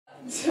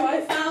So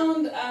I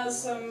found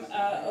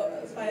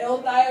my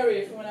old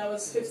diary from when I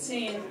was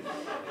 15,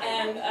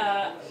 and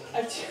I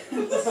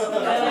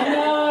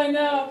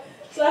know.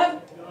 So I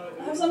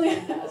have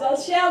something. So I'll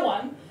share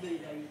one.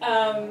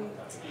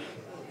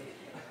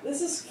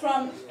 This is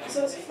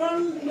it's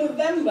from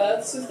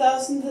November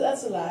 2000.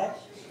 That's a lie.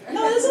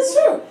 No, this is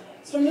true.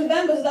 It's from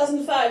November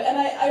 2005, and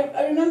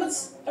I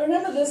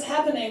remember this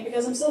happening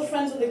because I'm still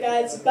friends with the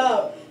guy it's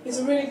about. He's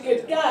a really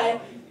good guy.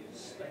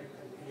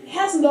 He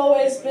hasn't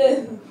always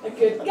been a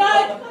good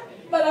guy,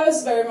 but I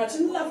was very much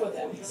in love with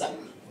him. So,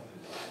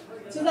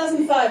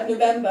 2005,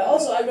 November.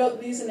 Also, I wrote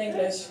these in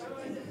English.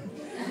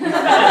 It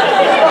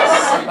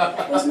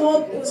was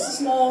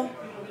just more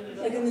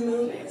like in the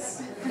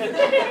movies.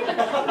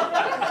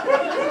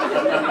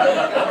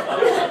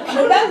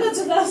 November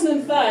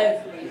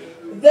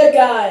 2005. The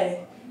guy.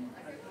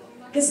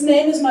 His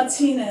name is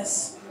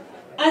Martinez.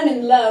 I'm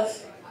in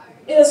love.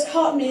 It has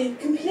caught me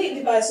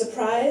completely by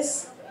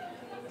surprise.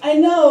 I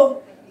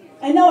know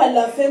I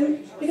love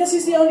him because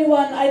he's the only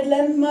one I'd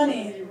lend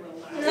money.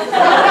 You know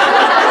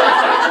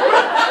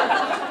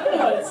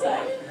what it's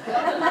like.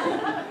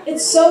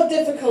 It's so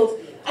difficult.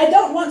 I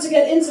don't want to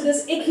get into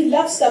this icky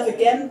love stuff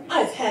again.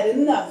 I've had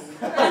enough.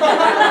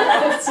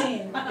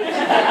 15.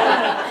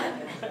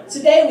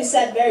 Today we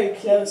sat very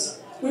close.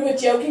 We were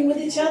joking with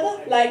each other,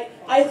 like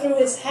I threw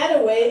his hat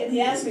away and he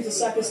asked me to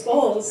suck his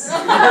balls. He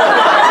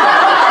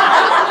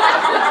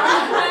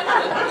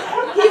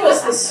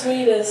was the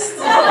sweetest.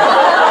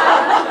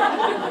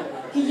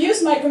 He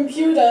used my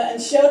computer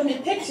and showed me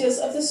pictures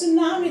of the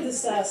tsunami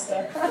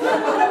disaster.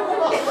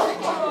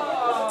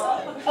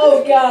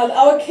 Oh God,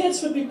 our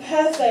kids would be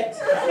perfect.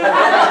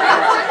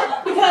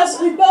 Because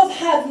we both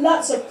have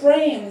lots of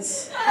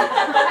brains.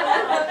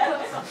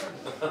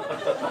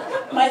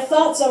 My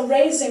thoughts are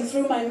racing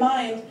through my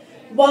mind.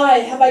 Why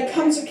have I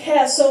come to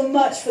care so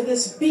much for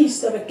this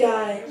beast of a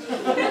guy?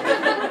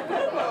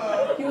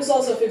 He was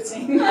also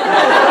 15. He's making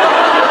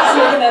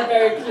that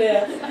very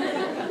clear.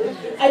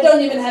 I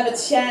don't even have a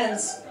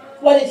chance.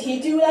 What did he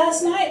do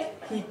last night?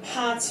 He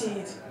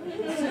partied.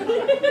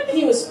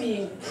 He was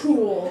being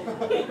cool.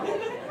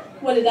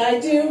 What did I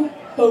do?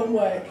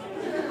 Homework.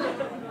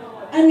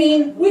 I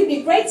mean, we'd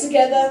be great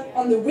together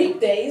on the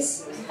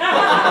weekdays.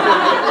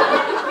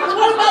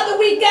 What about the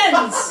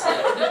weekends?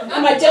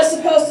 Am I just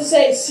supposed to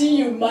say, see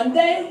you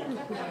Monday?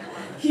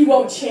 He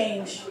won't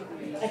change.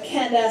 I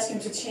can't ask him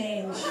to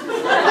change.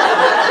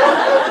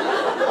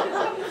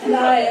 And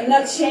I am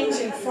not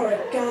changing for a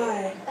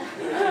guy.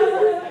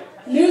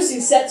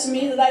 Lucy said to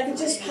me that I could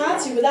just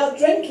party without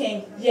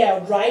drinking. Yeah,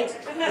 right.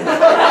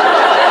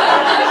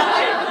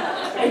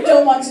 I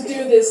don't want to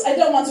do this. I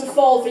don't want to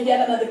fall for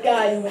yet another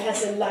guy who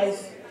has a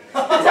life.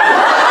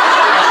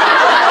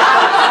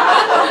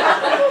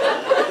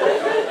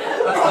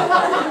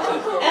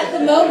 At the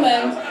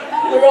moment,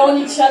 we're on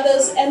each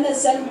other's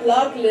MSN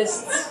blog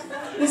lists.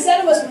 He said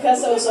it was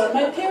because I was on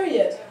my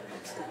period.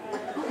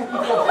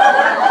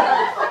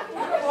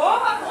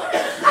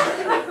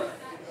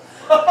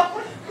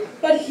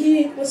 But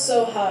he was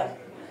so hot.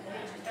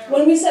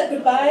 When we said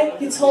goodbye,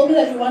 he told me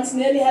that he once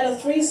nearly had a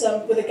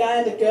threesome with a guy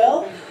and a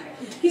girl.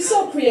 He's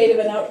so creative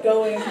and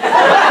outgoing.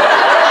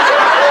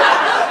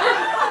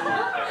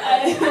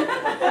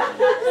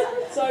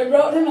 So I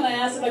wrote him and I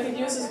asked if I could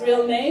use his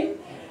real name.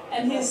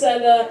 And he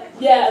said,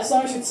 yeah, as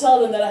long as you tell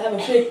them that I have a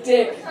big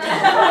dick.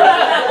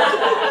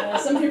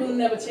 Some people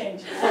never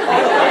change.